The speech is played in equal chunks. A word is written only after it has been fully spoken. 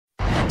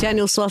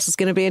Daniel Sloss is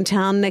going to be in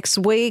town next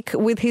week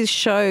with his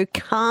show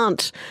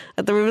Can't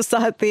at the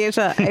Riverside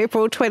Theatre,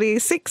 April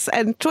 26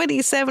 and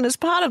 27 as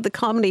part of the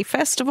Comedy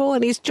Festival,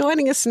 and he's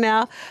joining us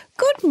now.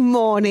 Good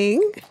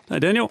morning. Hi,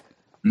 Daniel.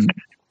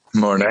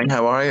 Morning,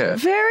 how are you?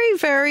 Very,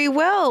 very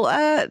well.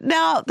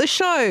 Now, the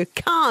show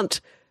Can't,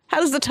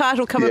 how does the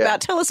title come about?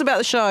 Tell us about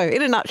the show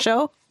in a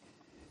nutshell.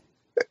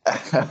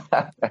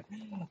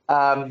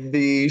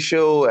 The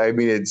show, I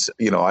mean, it's,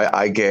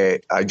 I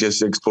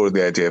just explored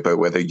the idea about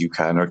whether you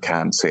can or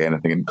can't say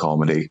anything in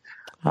comedy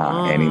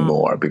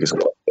anymore, because a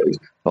lot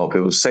of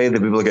people say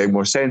that people are getting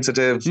more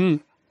sensitive,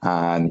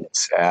 and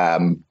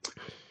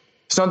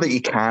it's not that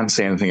you can't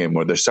say anything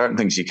anymore. There's certain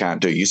things you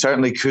can't do. You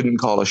certainly couldn't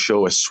call a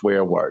show a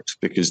swear word,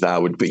 because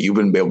that would be, you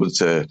wouldn't be able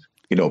to,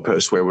 put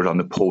a swear word on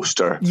the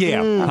poster.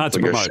 Yeah, hard to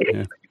promote.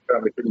 Yeah.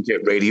 You couldn't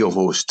get radio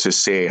hosts to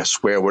say a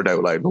swear word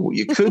out loud. But what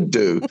you could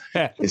do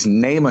is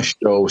name a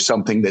show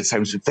something that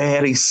sounds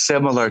very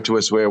similar to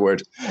a swear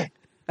word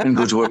and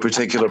go to a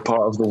particular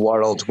part of the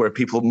world where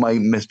people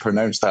might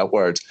mispronounce that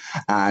word.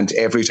 And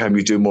every time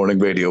you do morning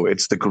radio,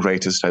 it's the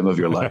greatest time of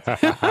your life.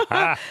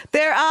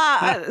 There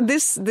are,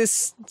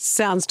 this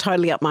sounds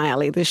totally up my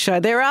alley, this show.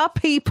 There are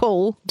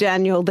people,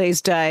 Daniel,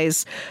 these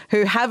days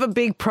who have a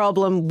big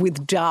problem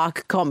with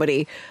dark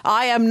comedy.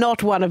 I am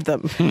not one of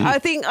them.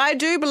 I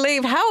do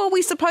believe, how are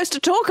we supposed to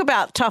talk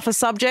about tougher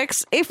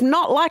subjects if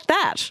not like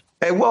that?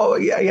 Well,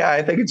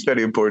 I think it's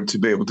very important to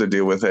be able to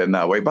deal with it in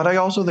that way. But I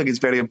also think it's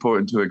very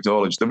important to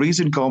acknowledge the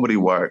reason comedy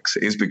works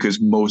is because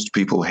most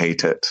people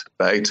hate it,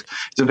 right?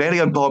 It's a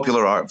very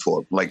unpopular art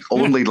form. Like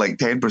only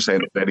 10%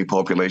 of any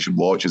population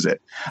watches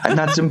it. And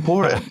that's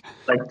important.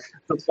 Like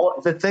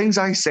the things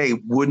I say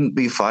wouldn't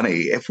be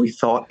funny if we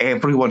thought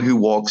everyone who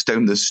walks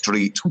down the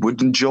street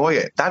would enjoy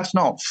it. That's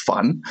not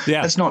fun.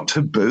 Yeah. That's not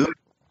taboo.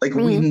 Like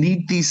we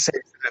need these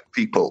sensitive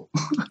people.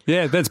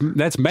 Yeah, that's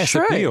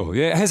massive appeal.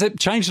 Yeah, has it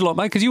changed a lot,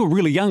 mate? Because you were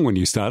really young when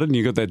you started, and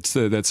you got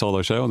that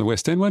solo show on the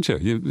West End, weren't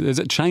you? Has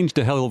it changed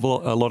a hell of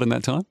a lot in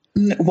that time?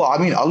 Well, I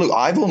mean, look,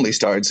 I've only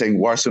started saying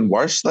worse and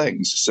worse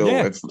things. So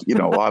if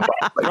when I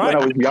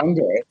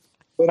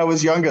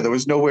was younger, there was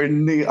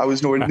I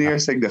was nowhere near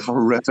saying the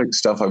horrific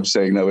stuff I'm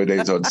saying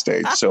nowadays on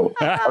stage. So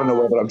I don't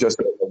know whether I'm just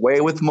getting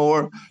away with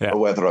more or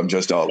whether I'm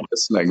just not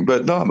listening.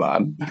 But no,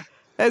 man.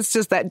 It's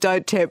just that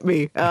don't tempt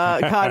me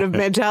kind of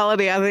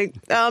mentality, I think.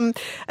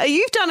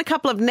 You've done a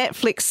couple of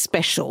Netflix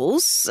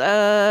specials.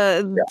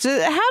 How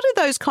do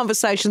those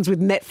conversations with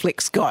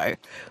Netflix go?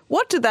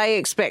 What do they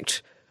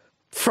expect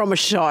from a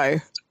show?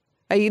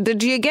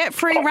 Do you get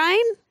free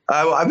rein?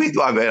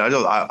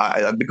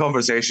 The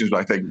conversations,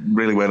 I think,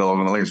 really went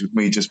along the lines with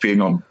me just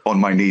being on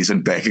my knees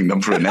and begging them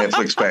for a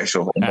Netflix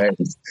special, and then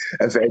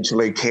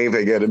eventually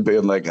caving in and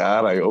being like,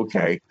 all right,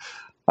 okay.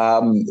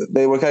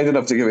 They were kind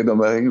enough to give me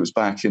them, I think it was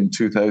back in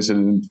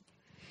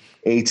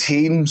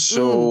 2018.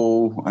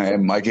 So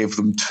I gave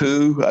them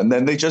 2, and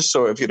then they just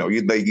sort of,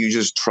 you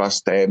just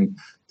trust them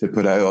to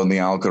put out on the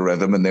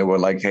algorithm, and they were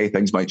like, hey,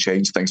 things might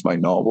change, things might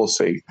not, we'll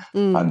see.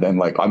 And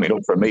then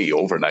for me,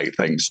 overnight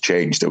things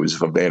changed. It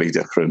was a very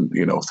different,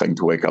 thing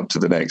to wake up to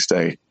the next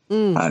day.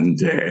 And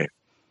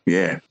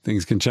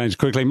things can change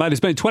quickly. Mate, it's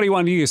been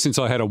 21 years since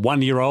I had a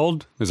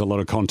 1-year-old. There's a lot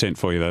of content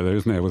for you though,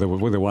 isn't there, with a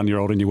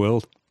 1-year-old in your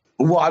world?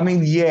 Well, I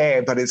mean,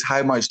 but it's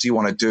how much do you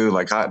want to do?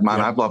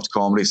 I've loved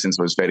comedy since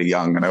I was very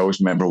young, and I always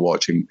remember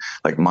watching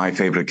my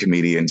favorite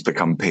comedians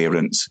become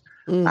parents,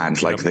 and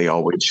they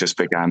always just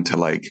began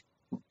to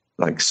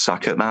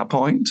suck at that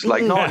point,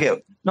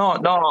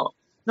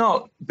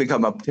 not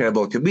become a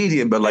terrible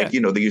comedian, but they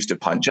used to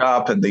punch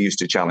up, and they used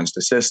to challenge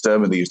the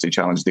system, and they used to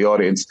challenge the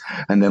audience,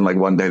 and then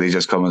one day they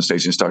just come on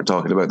stage and start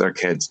talking about their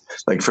kids.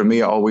 For me,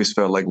 it always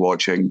felt like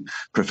watching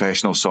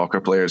professional soccer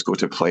players go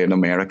to play in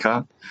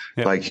America.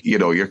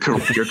 Your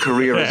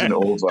career isn't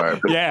over,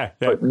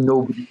 but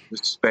nobody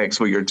respects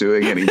what you're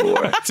doing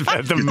anymore. It's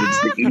about the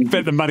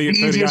money at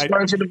 38. Easiest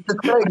version of the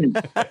thing.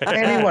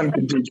 Anyone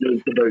can do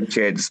jokes about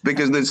kids,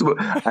 because now it's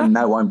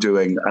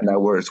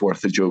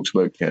worth the jokes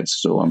about kids,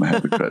 so I'm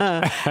happy.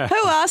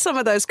 Who are some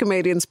of those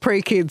comedians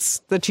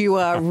pre-kids that you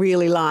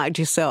really liked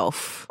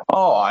yourself?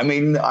 Oh, I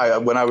mean,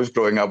 when I was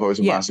growing up, I was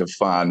a massive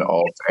fan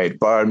of Ed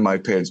Byrne. My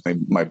parents,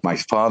 my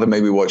father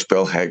made me watch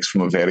Bill Hicks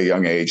from a very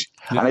young age.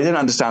 And I didn't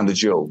understand the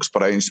jokes,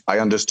 but I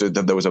understood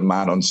that there was a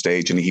man on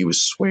stage and he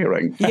was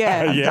swearing.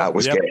 That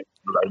was getting a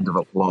round of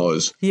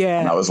applause.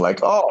 And I was like,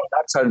 oh,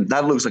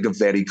 that looks like a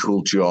very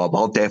cool job.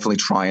 I'll definitely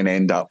try and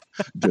end up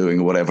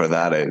doing whatever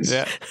that is.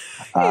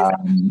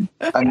 And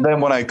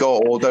then when I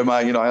got older,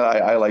 man,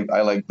 I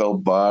like Bill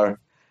Burr.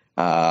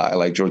 I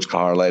like George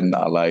Carlin.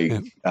 I like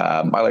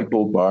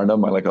Bo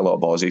Burnham. I like a lot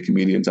of Aussie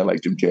comedians. I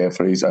like Jim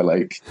Jeffries. I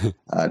like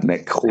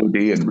Nick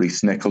Cody and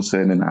Reese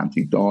Nicholson and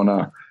Auntie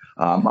Donna.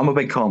 I'm a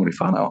big comedy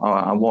fan.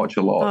 I watch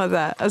a lot. Oh,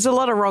 there's a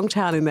lot of wrong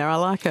town in there. I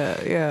like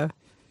it. Yeah.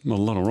 Well, a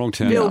lot of wrong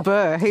town. Bill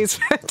Burr, he's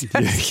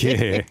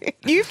fantastic.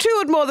 You've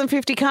toured more than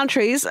 50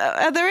 countries.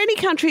 Are there any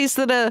countries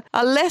that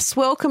are less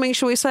welcoming,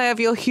 shall we say, of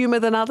your humour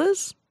than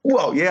others?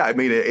 Well, yeah, I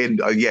mean,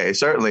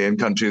 certainly in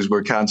countries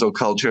where cancel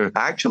culture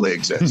actually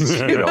exists,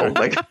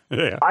 like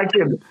Yeah.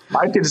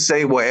 I can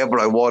say whatever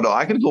I want.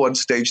 I can go on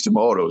stage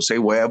tomorrow, say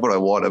whatever I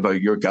want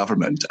about your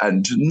government,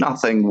 and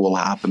nothing will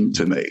happen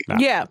to me.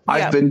 Yeah.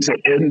 I've been to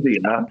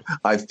India.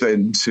 I've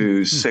been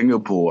to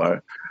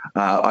Singapore.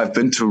 I've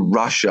been to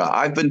Russia.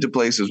 I've been to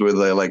places where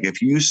they're like,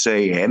 if you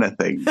say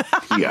anything,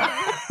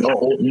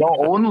 not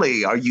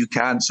only are you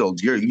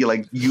cancelled, you're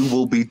like, you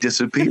will be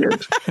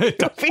disappeared.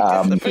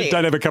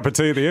 Don't have a cup of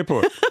tea at the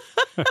airport.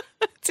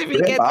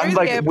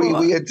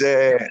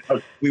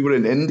 We were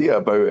in India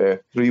about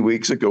 3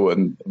 weeks ago,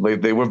 and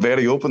they were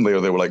very open there.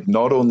 They were like,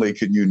 not only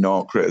can you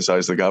not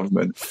criticize the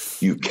government,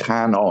 you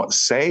cannot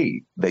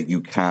say that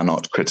you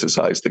cannot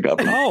criticize the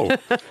government.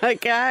 Oh,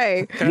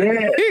 Okay.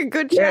 Yeah.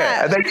 Good chat.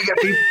 Yeah, and then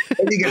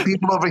you get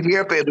people over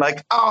here being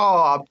like,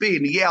 "Oh, I'm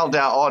being yelled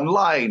at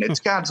online. It's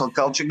cancel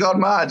culture gone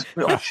mad."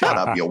 Oh, shut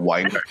up, you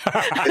whiner.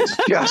 It's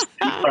just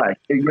feedback.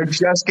 You're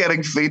just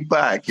getting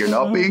feedback. You're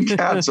not being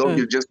cancelled.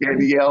 You're just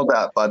getting yelled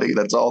at, buddy.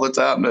 That's all that's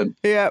happening.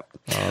 Yep.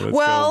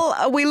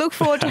 Oh, We look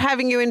forward to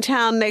having you in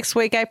town next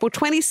week, April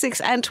 26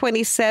 and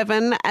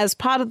 27, as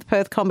part of the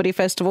Perth Comedy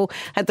Festival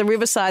at the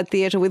Riverside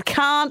Theatre with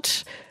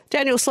Can't.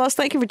 Daniel Sloss,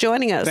 thank you for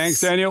joining us.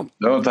 thanks, Daniel.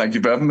 No, thank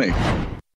you for having me.